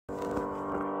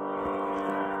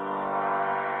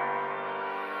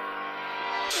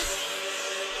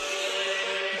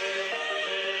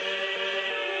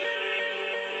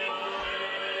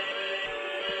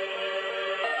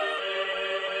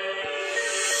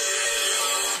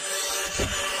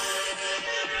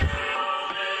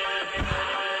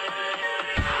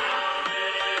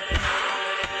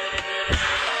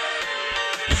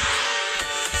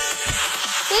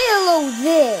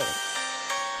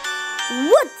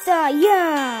I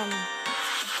am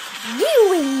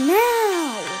doing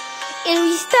now is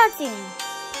restarting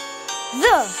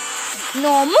the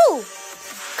normal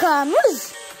cameras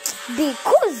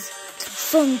because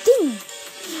something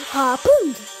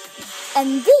happened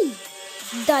and they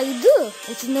died,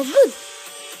 which is not good.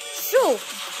 So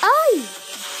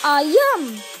I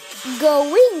am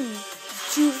going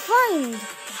to find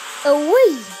a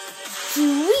way to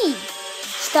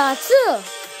restart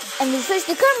and refresh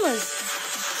the cameras.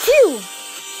 2,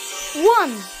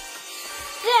 1,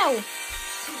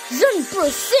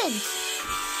 1000%.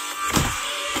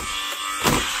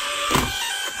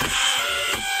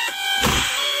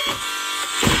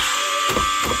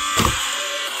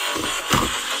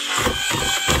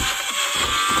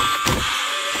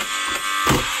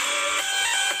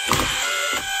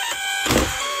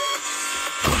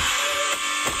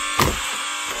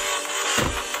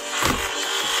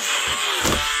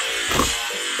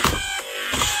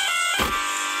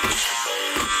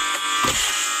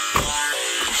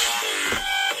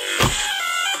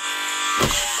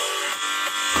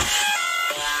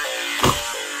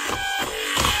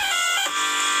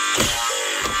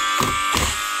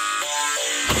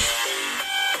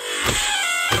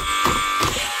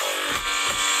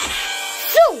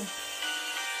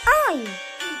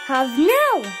 I have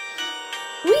now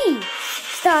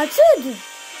restarted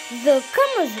the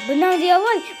cameras, but now they are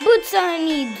right. But I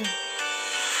need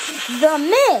the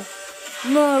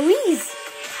memories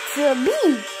to be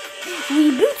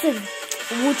rebooted,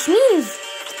 which means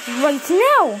right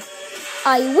now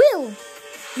I will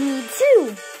need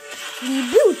to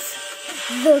reboot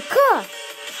the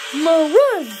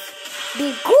cameras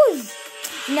because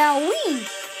now we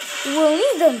will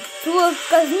need them to work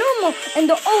as normal in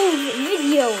the old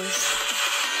videos.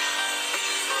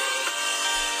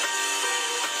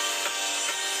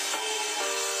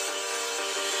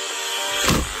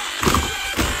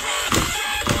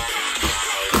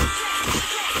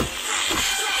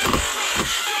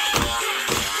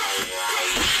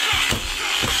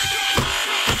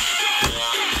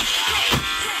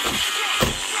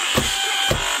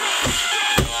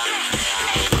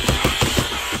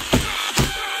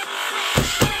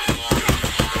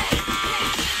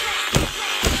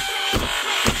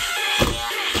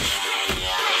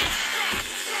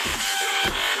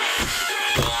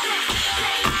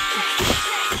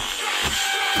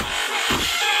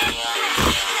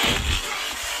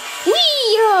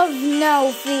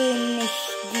 Now finished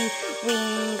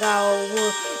doing our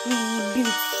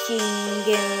rebooting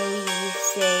and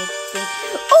resetting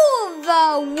all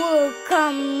our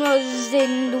cameras,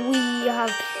 and we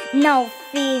have now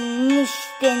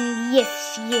finished. And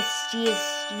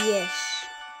yes.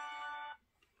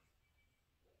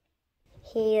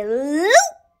 Hello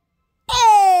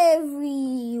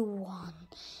everyone.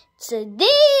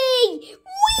 Today we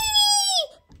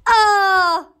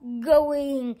are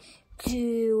going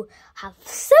to have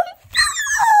some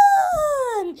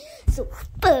fun. So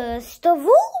first of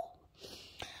all,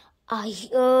 I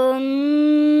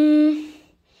am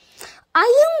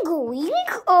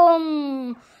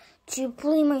going to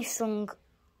play my song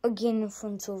again in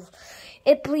front of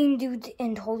Airplane Dude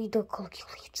and Holly the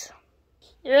Calculator.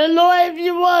 Hello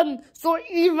everyone. So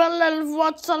Evil Elf,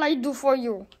 what shall I do for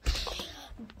you?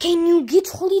 Can you get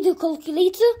Holly the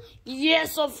Calculator?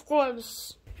 Yes, of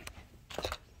course.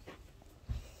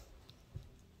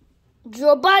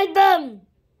 Joe Biden!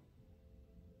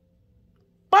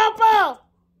 Papa!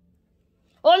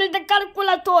 Only the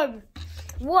calculator!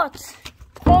 What?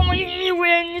 Come with me,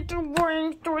 we need to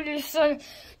going to listen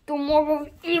to more of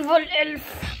Evil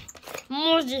Elf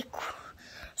music.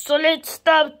 So let's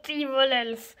start Evil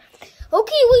Elf.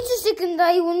 Okay, wait a second,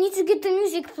 I will need to get the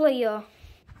music player.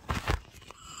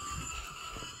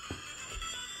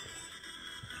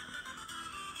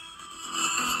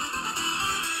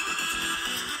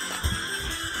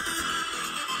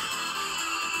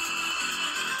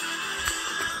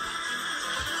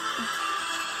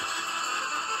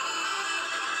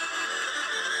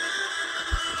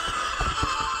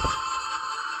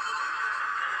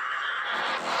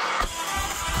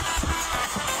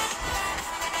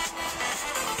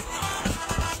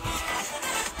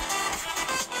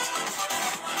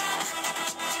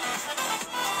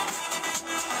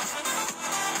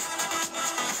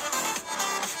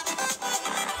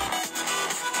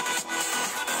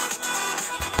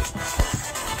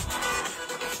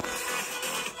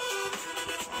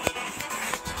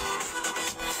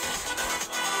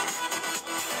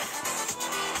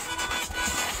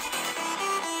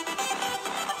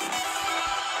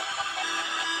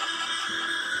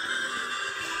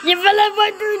 Evil Elf,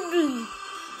 what do you do?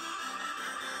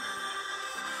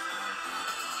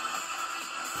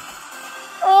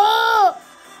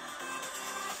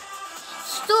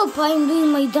 up, I'm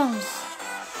doing my dance.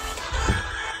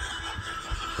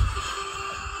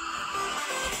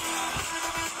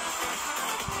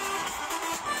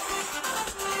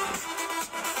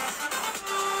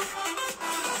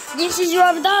 This is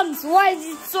your dance. Why is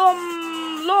it so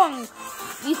long?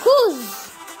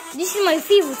 Because this is my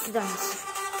favorite dance.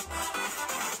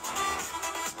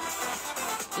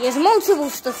 It has multiple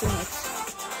stuff in it.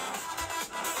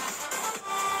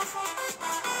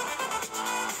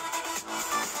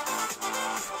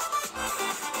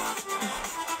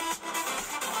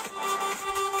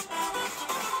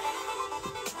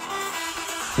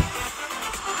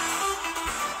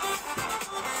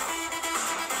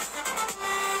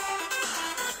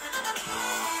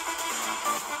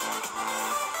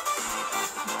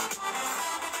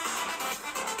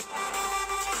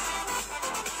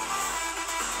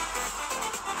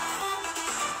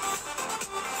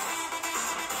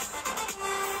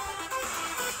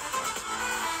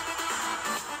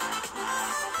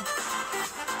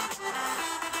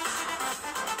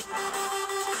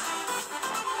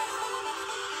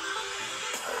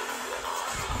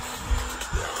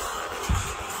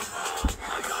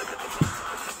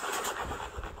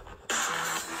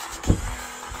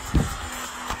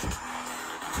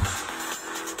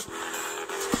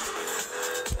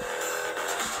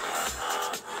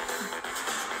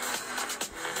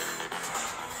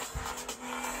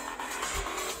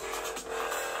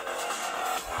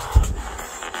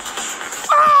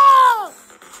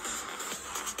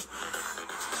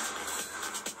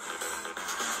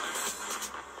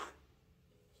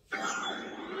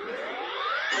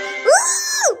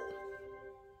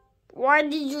 Why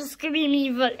did you scream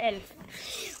evil elf?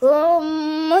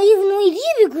 I have no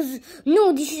idea because,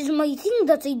 no, this is my thing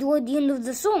that I do at the end of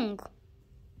the song.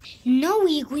 Now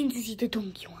we're going to see the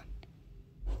donkey one.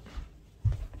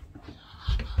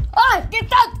 Ah, get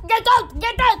out, get out,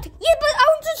 get out! Yeah, but I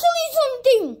want to tell you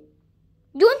something.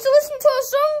 Do you want to listen to a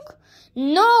song?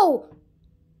 No.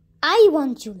 I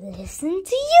want you to listen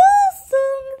to your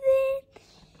song then.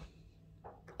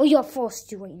 Oh, you're forced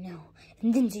to right now.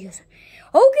 And then to your song.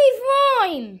 Okay,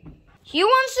 fine. He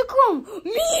wants to come.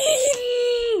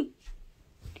 Me.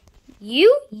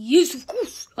 You? Yes, of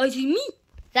course. I say me.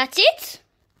 That's it?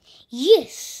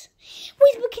 Yes.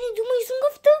 Wait, but can I do my song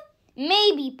after?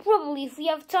 Maybe, probably, if we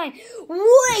have time.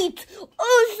 Wait!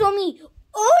 Also me!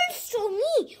 Also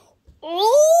me!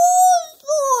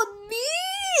 Also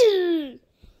me!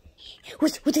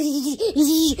 What?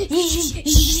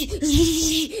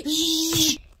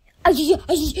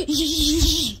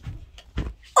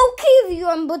 Okay,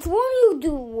 everyone, but while you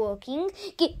do working,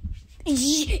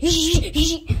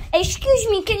 excuse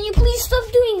me, can you please stop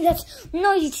doing that?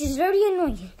 No, it is very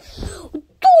annoying.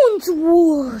 Don't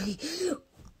worry.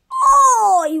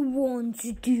 I want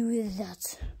to do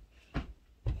that.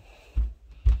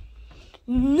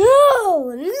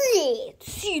 Now,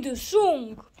 let's see the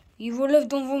song. You will have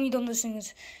done for me down the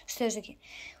stairs again.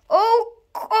 Oh,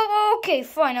 okay,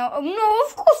 fine. No,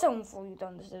 of course I won't follow you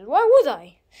down the stairs. Why would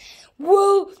I?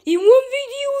 Well, in one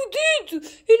video you did, and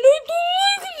I don't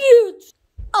like that.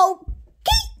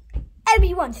 Okay,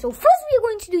 everyone. So first we are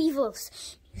going to do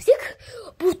Evil's music,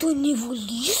 but I never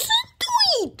listened to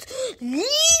it.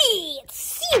 Let's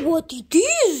see what it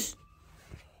is.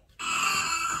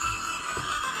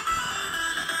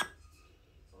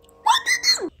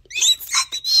 Let's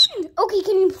start again. Okay,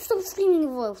 can you stop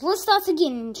screaming, Wolf? Let's start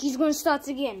again. He's going to start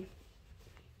again.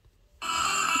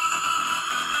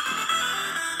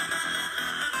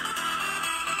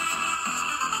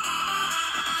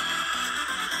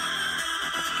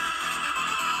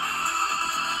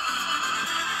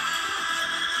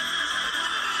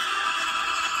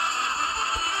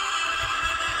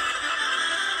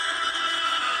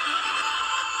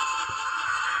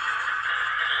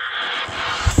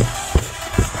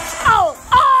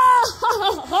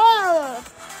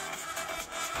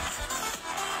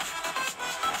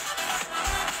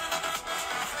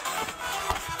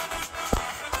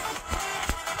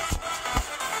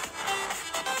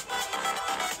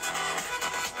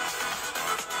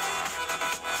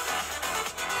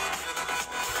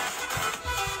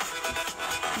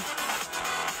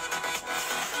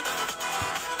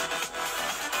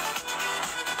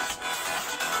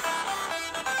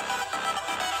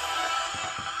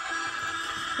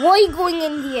 Why are you going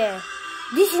in the air?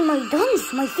 This is my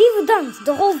dance, my favorite dance,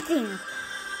 the whole thing.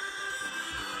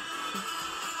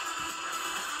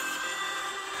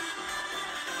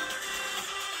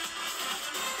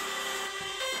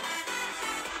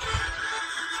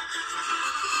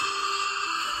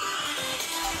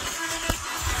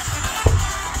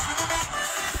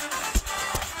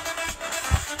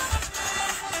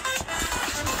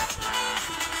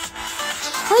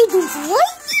 don't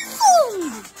like this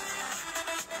song!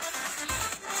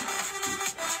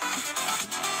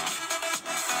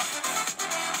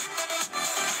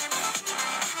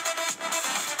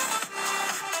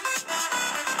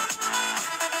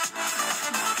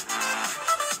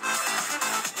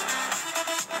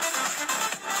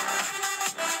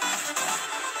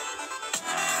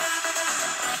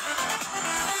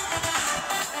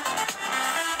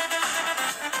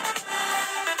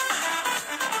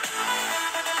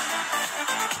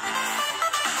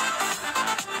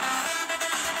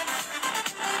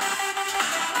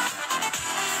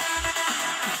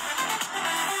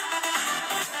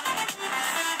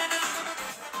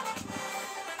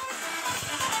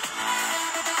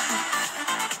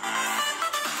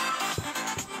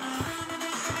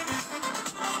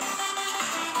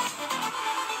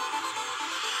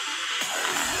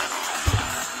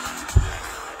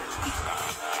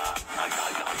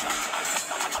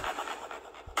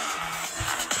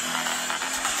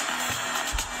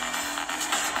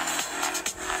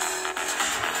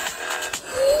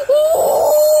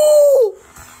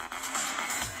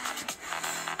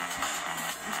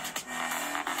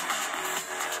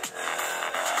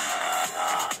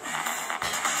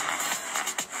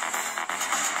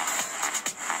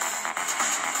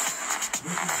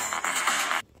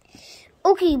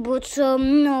 Okay, but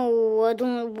no, I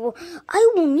don't.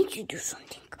 I will need to do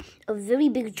something. A very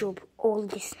big job all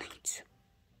this night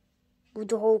with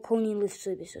the whole Coney lift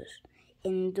services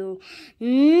and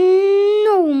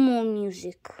no more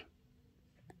music.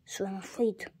 So I'm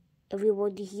afraid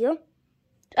everybody here.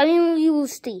 I mean, you will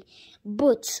stay,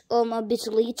 but a bit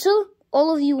later,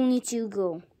 all of you will need to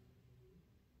go.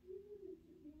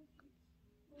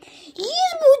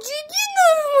 Yes, but you did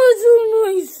not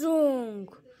want my song.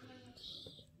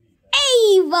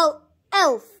 Well,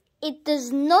 Elf, it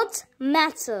does not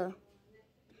matter.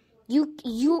 I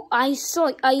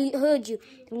heard you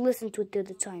listen to it the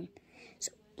other time.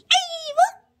 So,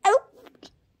 Elf,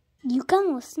 you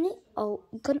can listen it. Oh,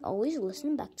 you can always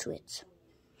listen back to it.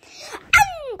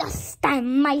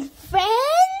 Understand, my friend?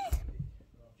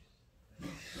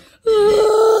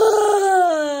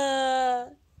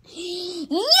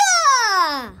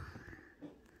 Yeah.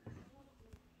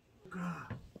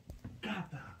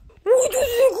 Wait a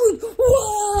second!